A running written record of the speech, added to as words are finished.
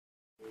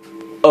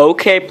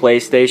Okay,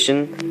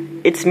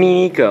 PlayStation, it's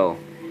me, Nico.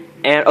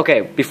 And,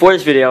 okay, before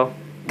this video,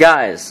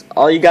 guys,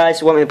 all you guys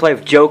who want me to play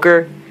with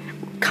Joker,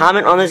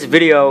 comment on this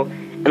video,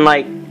 and,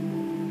 like,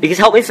 you can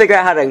help me figure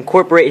out how to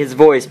incorporate his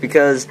voice,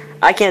 because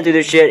I can't do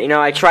this shit. You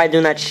know, I tried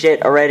doing that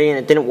shit already, and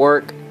it didn't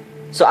work.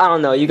 So, I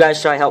don't know, you guys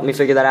try to help me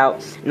figure that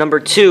out. Number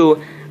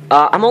 2,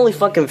 I'm only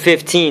fucking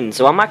 15,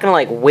 so I'm not gonna,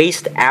 like,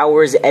 waste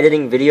hours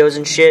editing videos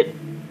and shit.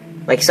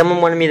 Like, someone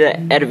wanted me to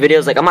edit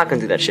videos, like, I'm not gonna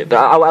do that shit, but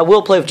I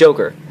will play with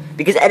Joker.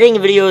 Because editing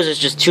videos is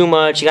just too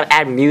much. You gotta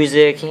add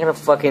music. You gotta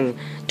fucking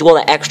do all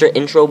that extra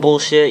intro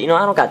bullshit. You know,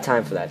 I don't got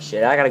time for that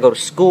shit. I gotta go to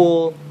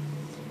school.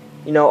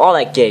 You know, all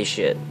that gay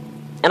shit.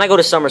 And I go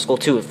to summer school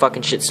too.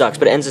 Fucking shit sucks.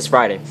 But it ends this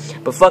Friday.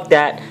 But fuck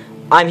that.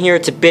 I'm here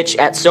to bitch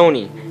at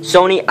Sony.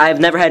 Sony, I've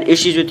never had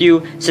issues with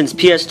you since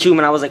PS2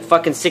 when I was like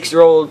fucking 6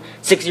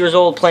 years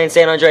old playing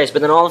San Andreas.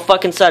 But then all of a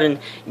fucking sudden,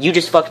 you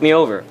just fucked me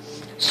over.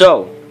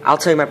 So, I'll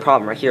tell you my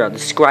problem right here. I'll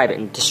describe it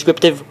in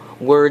descriptive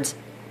words,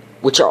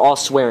 which are all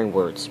swearing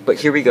words. But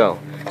here we go.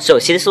 So,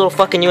 see this little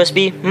fucking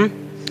USB?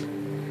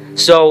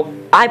 So,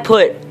 I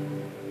put...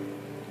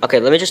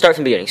 Okay, let me just start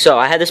from the beginning. So,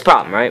 I had this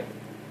problem, right?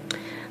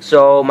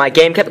 So, my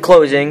game kept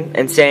closing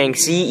and saying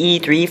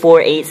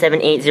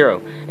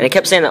CE348780. And it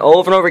kept saying that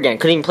over and over again.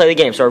 Couldn't even play the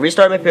game. So, I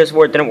restarted my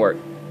PS4. It didn't work.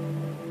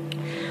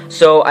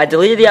 So, I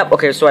deleted the app.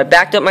 Okay, so I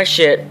backed up my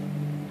shit,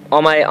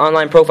 all my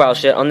online profile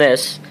shit on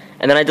this.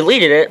 And then I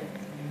deleted it,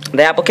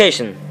 the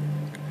application.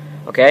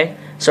 Okay?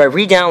 So, I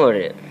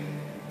re-downloaded it.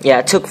 Yeah,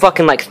 it took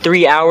fucking like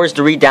 3 hours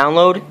to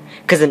re-download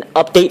because an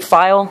update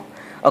file.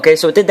 Okay,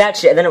 so it did that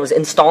shit, and then it was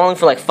installing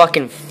for like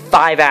fucking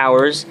 5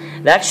 hours.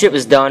 That shit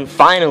was done,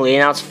 finally, and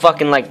now it's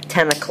fucking like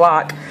 10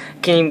 o'clock.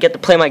 Can't even get to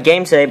play my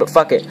game today, but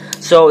fuck it.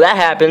 So that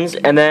happens,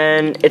 and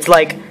then it's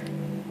like,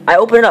 I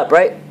open it up,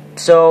 right?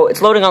 So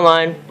it's loading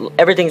online,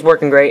 everything's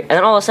working great, and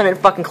then all of a sudden it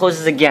fucking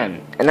closes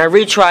again. And I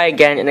retry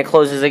again, and it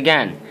closes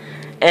again.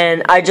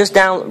 And I just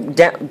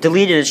deleted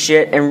this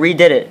shit and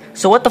redid it.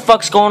 So what the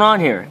fuck's going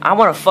on here? I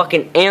want a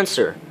fucking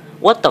answer.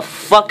 What the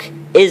fuck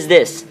is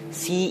this?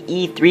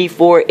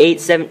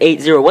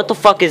 CE348780. What the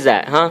fuck is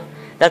that, huh?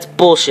 That's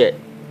bullshit.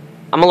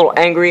 I'm a little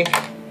angry.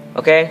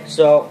 Okay,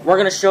 so we're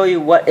gonna show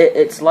you what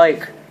it's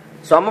like.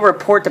 So I'm gonna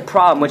report the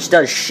problem, which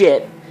does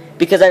shit,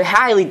 because I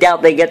highly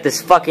doubt they get this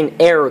fucking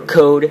error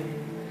code.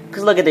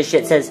 Because look at this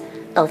shit. It says,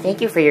 oh, thank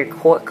you for your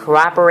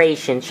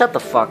cooperation. Shut the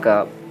fuck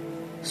up.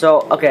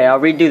 So, okay, I'll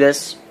redo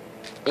this.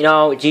 You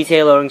know,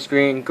 GTA loading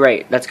screen,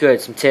 great, that's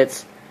good. Some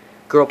tits,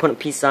 girl putting a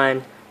peace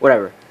sign,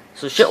 whatever.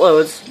 So shit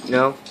loads, you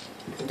know,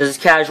 does this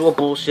casual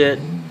bullshit,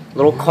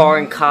 little car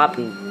and cop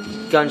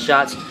and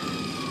gunshots,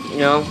 you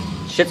know,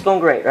 shit's going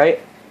great, right?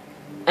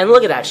 And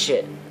look at that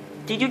shit.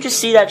 Did you just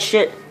see that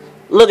shit?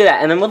 Look at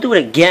that, and then we'll do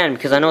it again,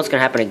 because I know it's going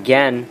to happen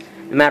again,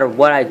 no matter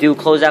what I do.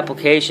 Close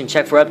application,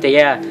 check for update,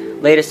 yeah,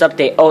 latest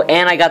update. Oh,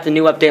 and I got the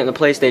new update on the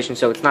PlayStation,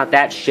 so it's not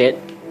that shit.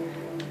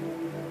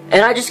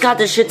 And I just got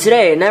this shit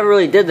today. I never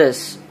really did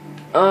this.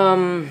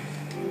 Yeah,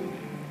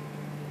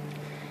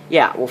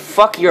 well,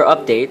 fuck your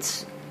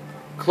updates.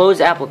 Close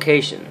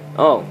application.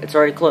 Oh, it's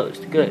already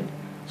closed. Good.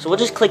 So we'll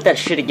just click that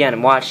shit again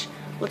and watch.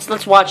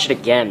 Let's watch it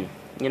again,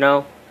 you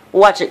know?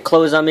 We'll watch it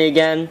close on me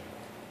again.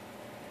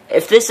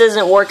 If this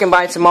isn't working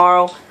by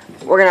tomorrow,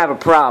 we're gonna have a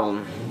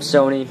problem,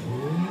 Sony.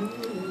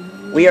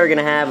 We are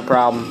gonna have a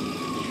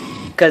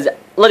problem. Because,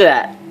 look at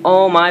that.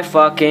 Oh my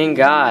fucking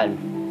god.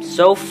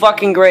 So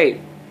fucking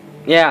great.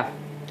 Yeah.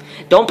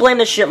 Don't blame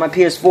this shit on my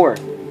PS4.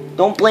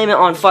 Don't blame it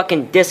on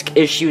fucking disc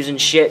issues and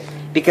shit,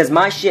 because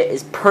my shit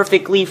is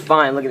perfectly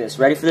fine. Look at this.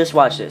 Ready for this?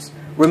 Watch this.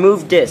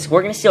 Remove disc.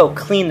 We're gonna see how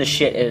clean the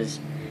shit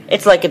is.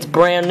 It's like it's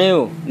brand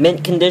new.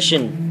 Mint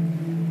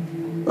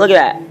condition. Look at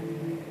that.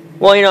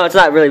 Well, you know, it's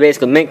not really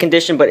basically mint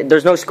condition, but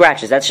there's no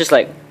scratches. That's just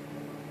like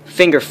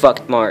finger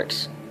fucked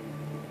marks.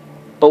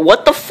 But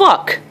what the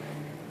fuck?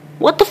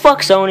 What the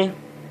fuck, Sony?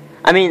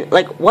 I mean,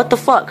 like, what the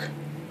fuck?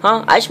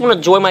 Huh? I just want to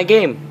enjoy my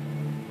game.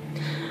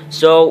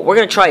 So, we're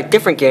going to try a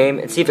different game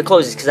and see if it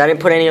closes, because I didn't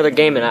put any other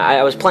game in.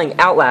 I was playing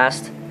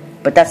Outlast,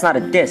 but that's not a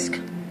disc.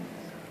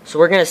 So,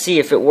 we're going to see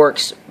if it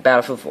works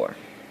Battlefield 4.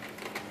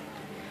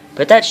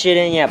 Put that shit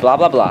in, yeah, blah,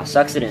 blah, blah.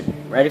 Sucks it in.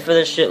 Ready for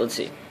this shit? Let's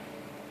see.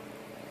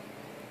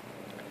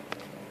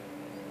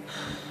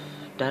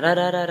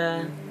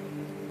 Da-da-da-da-da.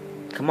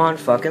 Come on,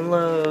 fucking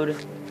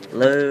load.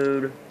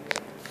 Load.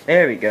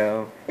 There we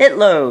go. It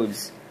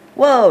loads.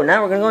 Whoa,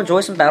 now we're going to go enjoy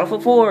some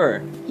Battlefield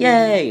 4.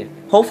 Yay.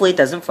 Hopefully it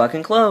doesn't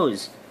fucking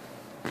close.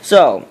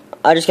 So,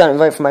 I just got an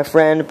invite from my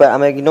friend, but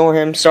I'm going to ignore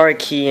him. Sorry,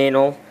 key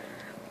anal.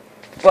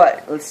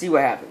 But, let's see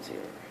what happens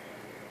here.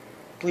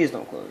 Please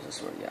don't close, I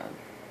swear to God.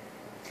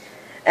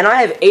 And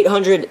I have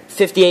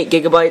 858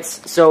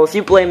 gigabytes, so if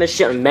you blame this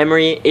shit on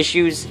memory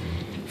issues,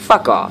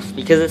 fuck off,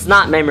 because it's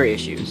not memory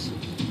issues.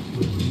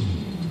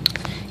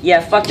 Yeah,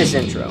 fuck this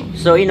intro.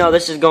 So, you know,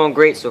 this is going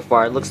great so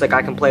far. It looks like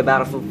I can play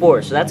Battlefield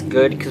 4, so that's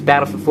good, because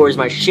Battlefield 4 is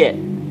my shit.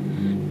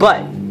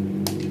 But,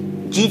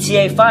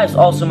 GTA 5 is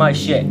also my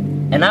shit.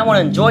 And I want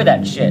to enjoy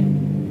that shit.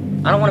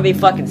 I don't want to be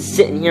fucking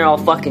sitting here all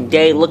fucking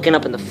day, looking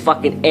up in the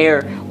fucking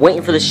air,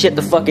 waiting for the shit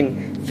to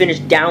fucking finish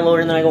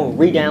downloading, and then I go and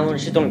re-download, and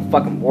shit don't even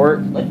fucking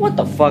work. Like, what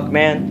the fuck,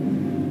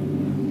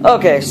 man?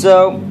 Okay,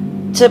 so,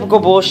 typical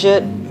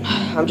bullshit.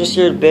 I'm just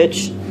here to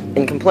bitch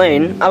and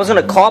complain. I was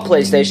gonna call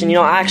PlayStation. You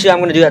know, actually, I'm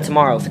gonna do that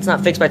tomorrow. If it's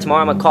not fixed by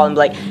tomorrow, I'm gonna call and be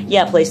like,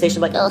 yeah, PlayStation.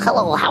 Like, oh,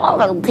 hello, how are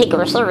I take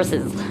your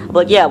services? I'm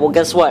like, yeah, well,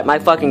 guess what? My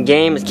fucking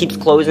game keeps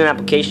closing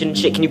application and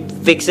shit. Can you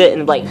fix it?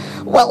 And like,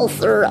 well,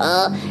 sir,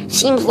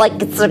 seems like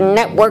it's a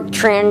network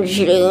problem.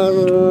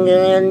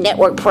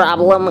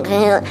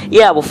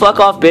 Yeah, well, fuck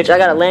off, bitch. I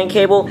got a LAN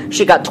cable.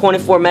 Shit got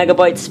 24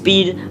 megabytes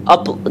speed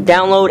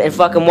download and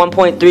fucking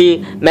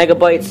 1.3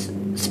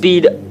 megabytes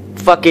speed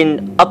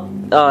fucking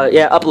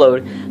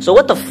upload. So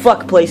what the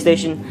fuck,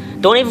 PlayStation?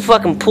 Don't even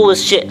fucking pull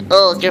this shit.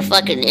 Oh, it's your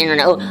fucking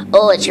internet.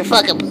 Oh, it's your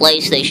fucking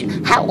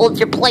PlayStation. How old's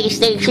your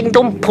PlayStation?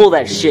 Don't pull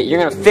that shit.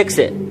 You're gonna fix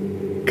it.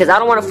 Because I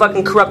don't want a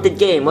fucking corrupted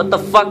game. What the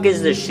fuck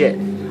is this shit?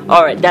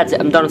 Alright, that's it.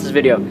 I'm done with this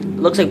video. It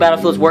looks like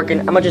Battlefield's working.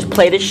 I'm gonna just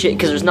play this shit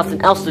because there's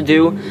nothing else to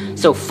do.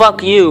 So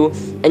fuck you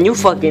and you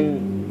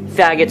fucking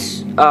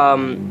faggots.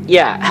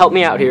 Yeah, help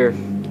me out here.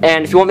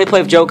 And if you want me to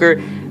play with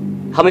Joker,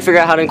 help me figure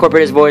out how to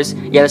incorporate his voice.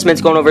 Yeah,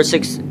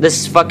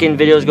 this fucking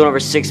video is going over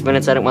 6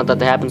 minutes. I didn't want that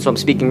to happen, so I'm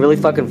speaking really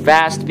fucking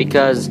fast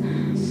because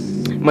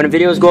when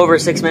videos go over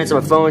 6 minutes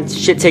on my phone,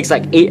 shit takes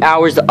like 8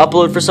 hours to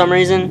upload for some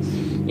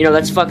reason. You know,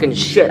 that's fucking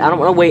shit. I don't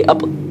want to wait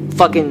up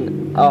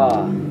fucking,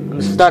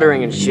 I'm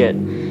stuttering and shit.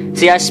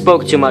 See, I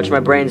spoke too much. My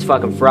brain's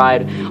fucking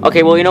fried.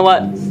 Okay, well, you know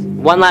what?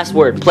 One last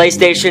word.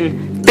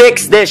 PlayStation,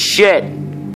 fix this shit.